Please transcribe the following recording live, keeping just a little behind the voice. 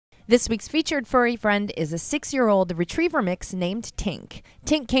This week's featured furry friend is a 6-year-old retriever mix named Tink.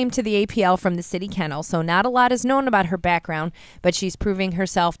 Tink came to the APL from the city kennel, so not a lot is known about her background, but she's proving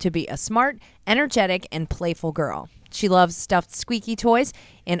herself to be a smart, energetic, and playful girl. She loves stuffed squeaky toys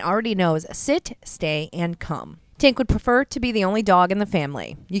and already knows sit, stay, and come. Tink would prefer to be the only dog in the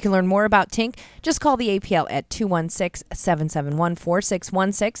family. You can learn more about Tink. Just call the APL at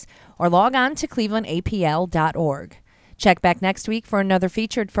 216-771-4616 or log on to clevelandapl.org. Check back next week for another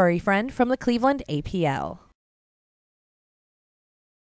featured furry friend from the Cleveland APL.